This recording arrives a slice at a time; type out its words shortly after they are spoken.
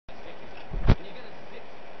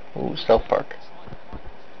Ooh, South Park.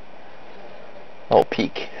 Oh,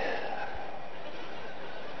 Peak.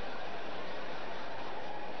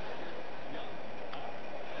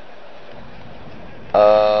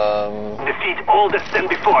 Defeat all that stand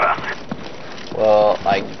before us. Well,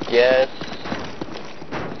 I guess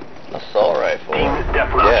assault rifle.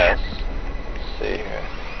 Yes. Let's see here.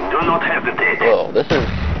 Do not hesitate. Whoa, this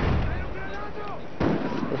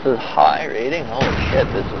is high rating? Holy shit,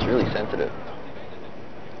 this is really sensitive.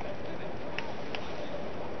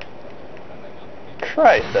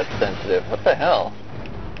 Christ, that's sensitive. What the hell?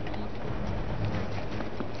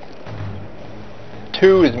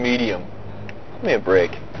 2 is medium. Give me a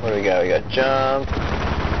break. What do we got? We got jump. Let's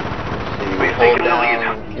see, we hold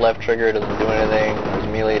down left trigger, doesn't do anything. There's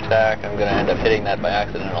melee attack. I'm going to end up hitting that by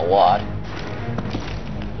accident a lot.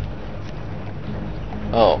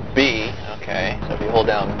 Oh, B. Okay, so if you hold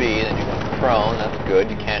down B, then you go prone. That's good.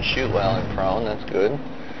 You can't shoot while in prone. That's good.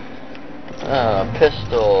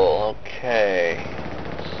 Pistol. Okay.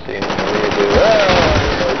 Let's see what do you do.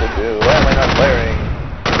 Oh, what do you do? Why am I not firing?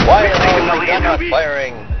 Why the hell is my gun not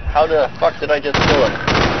firing? How the fuck did I just kill him?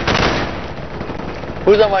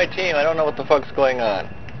 Who's on my team? I don't know what the fuck's going on.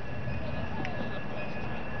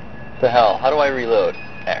 The hell? How do I reload?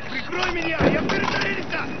 X.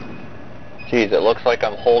 Jeez, it looks like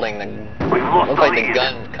I'm holding the... looks like the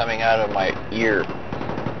gun's coming out of my ear.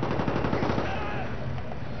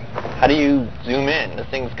 How do you zoom in? This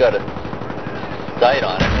thing's got a sight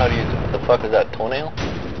on it. How do you... what the fuck is that? Toenail?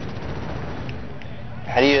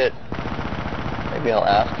 How do you... maybe I'll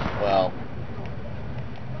ask. Well...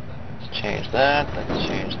 let's change that. Let's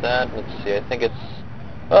change that. Let's see. I think it's...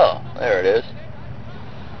 oh, there it is.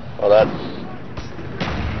 Well, that's...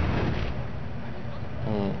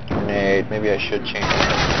 grenade. Maybe I should change it.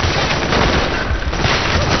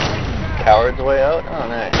 Coward's way out? Oh,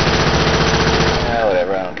 nice. Yeah,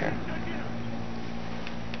 whatever. I don't care.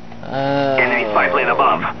 Enemy spy plane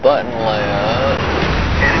above. Button layout.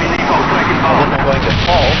 Enemy default track involved. I'm going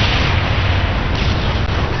default.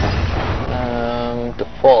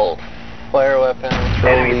 Default. Fire weapon,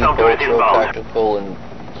 throw lethal, throw tactical, and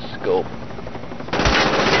scope.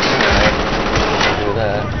 Alright. Do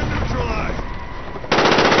that.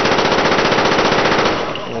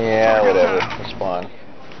 Yeah, whatever. Respawn.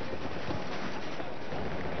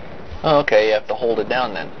 Oh, okay, you have to hold it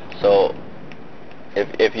down then. So,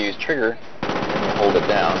 if you use trigger, and you hold it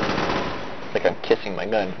down, it's like I'm kissing my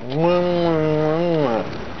gun.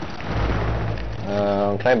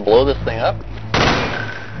 Can I blow this thing up?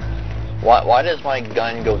 Why does my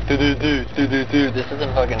gun go do-do-do-do-do-do? This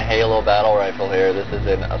isn't fucking Halo battle rifle here. This is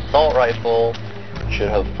an assault rifle. Should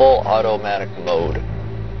have full automatic mode.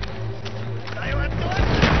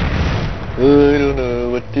 I don't know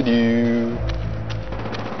what to do.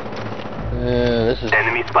 This is...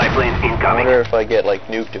 enemy spy plane incoming. I wonder if I get like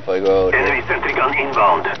nuked if I go out. Enemy sentry gun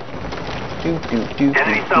inbound.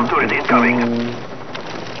 Enemy sub turret incoming.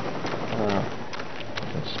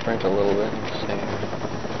 Let's sprint a little bit. Let's see.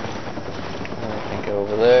 I think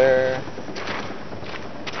over there.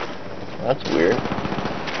 Well, that's weird.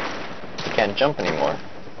 I can't jump anymore.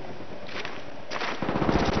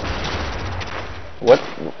 What?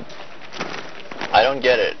 I don't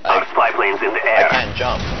get it. Our spy planes in the air. I can't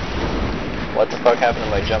jump. What the fuck happened to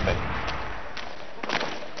my jumping?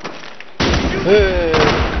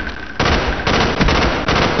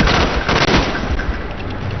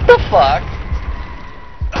 The fuck?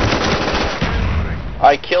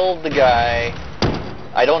 I killed the guy.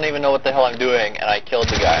 I don't even know what the hell I'm doing, and I killed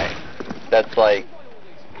the guy. That's like...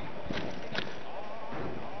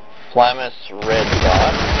 Flamus red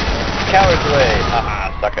dot. Coward's way!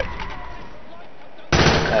 Haha, suck it.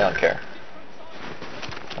 I don't care.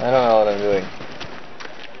 I don't know what I'm doing.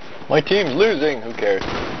 My team's losing! Who cares?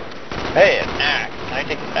 Hey, an axe! Can I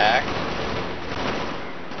take an axe?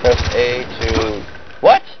 Press A to...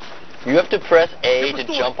 what? You have to press A to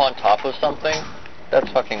jump on top of something? That's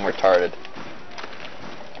fucking retarded.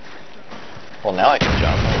 Well, now I can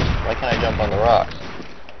jump. Why can't I jump on the rocks?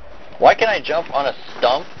 Why can I jump on a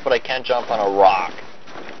stump, but I can't jump on a rock?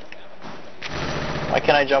 Why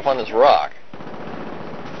can't I jump on this rock?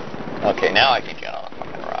 Okay, now I can jump on a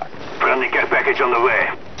fucking rock. Friendly care package on the way.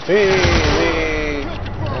 Whee! I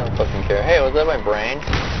don't fucking care. Hey, was that my brain?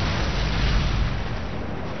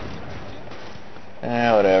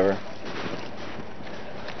 Whatever.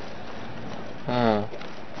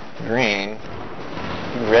 Green.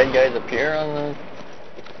 Red guys appear on the...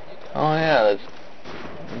 oh yeah, that's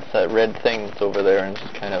that red thing that's over there and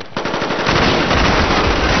just kind of...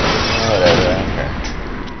 whatever, I don't care.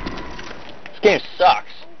 This game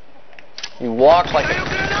sucks. You walk like a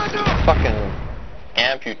fucking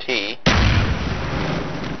amputee.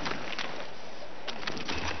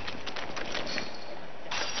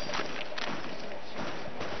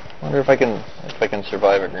 Wonder if I can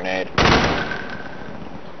survive a grenade.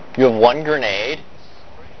 You have one grenade?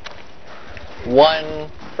 One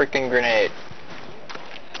freaking grenade.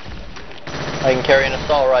 I can carry an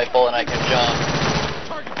assault rifle and I can jump.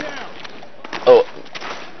 Oh,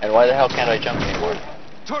 and why the hell can't I jump anymore?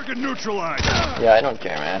 Target neutralized. Yeah, I don't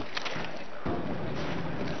care, man.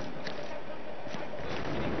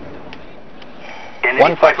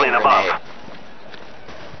 One fucking grenade.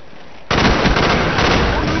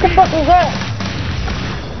 What the fuck was that?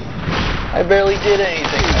 I barely did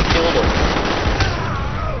anything. I killed him.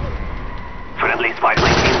 Friendly spy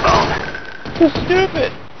plane inbound. So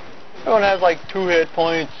stupid. Everyone has like 2 hit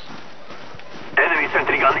points. Enemy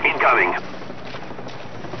sentry gun incoming.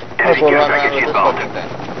 Let's Enemy run care around package with this inbound. fucking thing.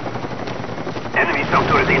 Enemy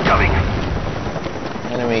sub-turret incoming.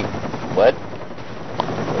 Enemy... what?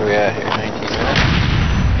 Where are we at here? 19 minutes?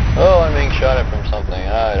 Oh, I'm being shot at from something.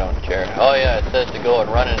 I don't care. Oh yeah, it says to go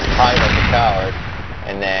and run and hide like a coward,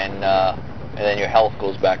 and then your health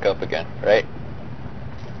goes back up again, right?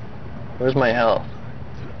 Where's my health?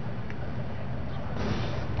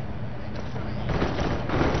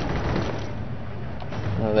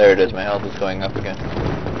 Oh, there it is. My health is going up again.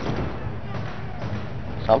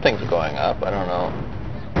 Something's going up. I don't know.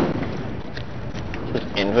 Is this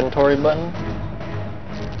inventory button?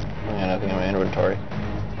 Yeah, nothing in my inventory.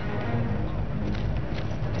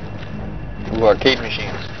 Ooh, arcade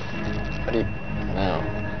machines. How do you... no.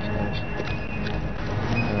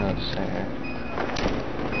 Let's see here.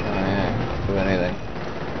 Oh yeah, do anything.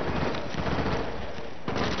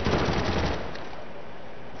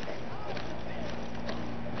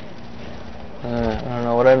 I don't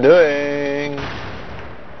know what I'm doing.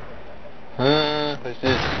 What's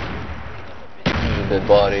this? There's a dead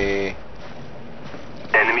body.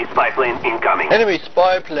 Enemy spy plane incoming. Enemy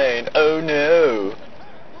spy plane. Oh no.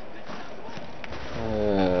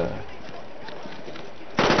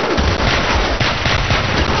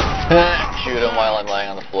 Shoot him while I'm lying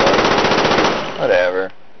on the floor.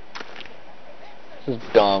 Whatever. This is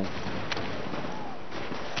dumb.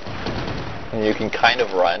 And you can kind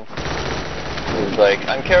of run. He's like,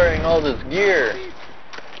 I'm carrying all this gear,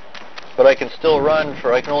 but I can still run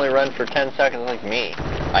for, I can only run for 10 seconds like me.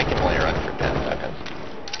 I can only run for 10 seconds.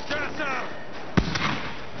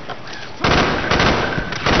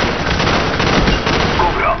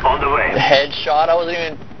 Cobra on the way. The headshot,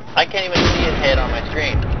 I can't even see his head on my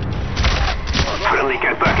screen. Friendly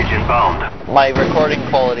care package inbound. My recording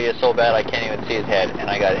quality is so bad I can't even see his head, and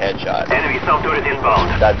I got a headshot. Enemy sub-turret inbound.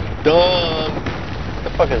 That's dumb. What the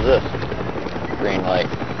fuck is this? Green light.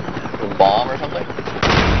 A bomb or something? I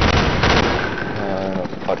don't know what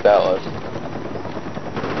the fuck that was.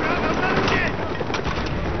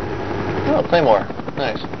 Oh, Claymore.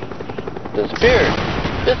 Nice. Disappeared.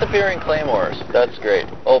 Disappearing Claymores. That's great.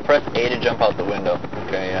 Oh, press A to jump out the window.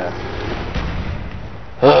 Okay, yeah.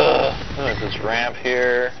 There's this ramp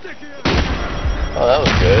here. Oh, that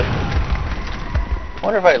was good. I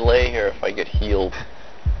wonder if I lay here if I get healed.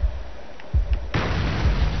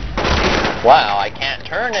 Wow, I can't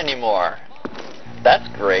turn anymore. That's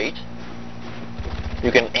great.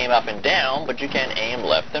 You can aim up and down, but you can't aim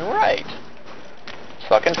left and right. It's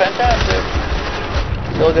fucking fantastic.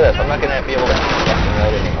 So look at this. I'm not going to be able to aim left and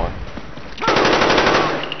right anymore.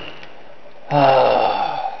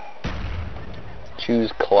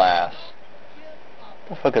 Choose class.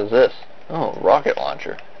 What the fuck is this? Oh, rocket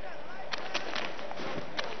launcher.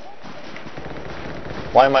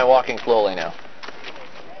 Why am I walking slowly now?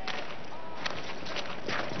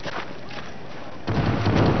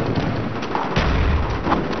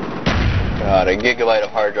 God, a gigabyte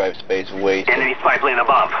of hard drive space wasted. Enemy spy plane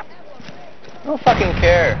above. I don't fucking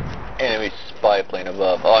care. Enemy spy plane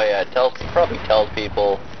above. Oh yeah, it probably tells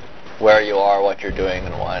people where you are, what you're doing,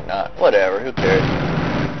 and whatnot. Whatever, who cares?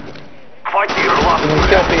 Fight to your last. You can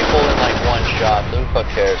kill people in like one shot, so who the fuck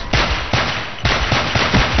cares?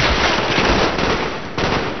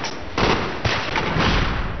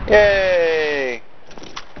 Yay!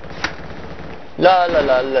 La la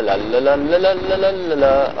la la la la la la la la la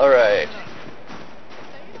la. Alright.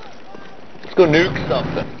 Let's go nuke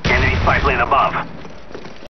something. Enemy spy plane above.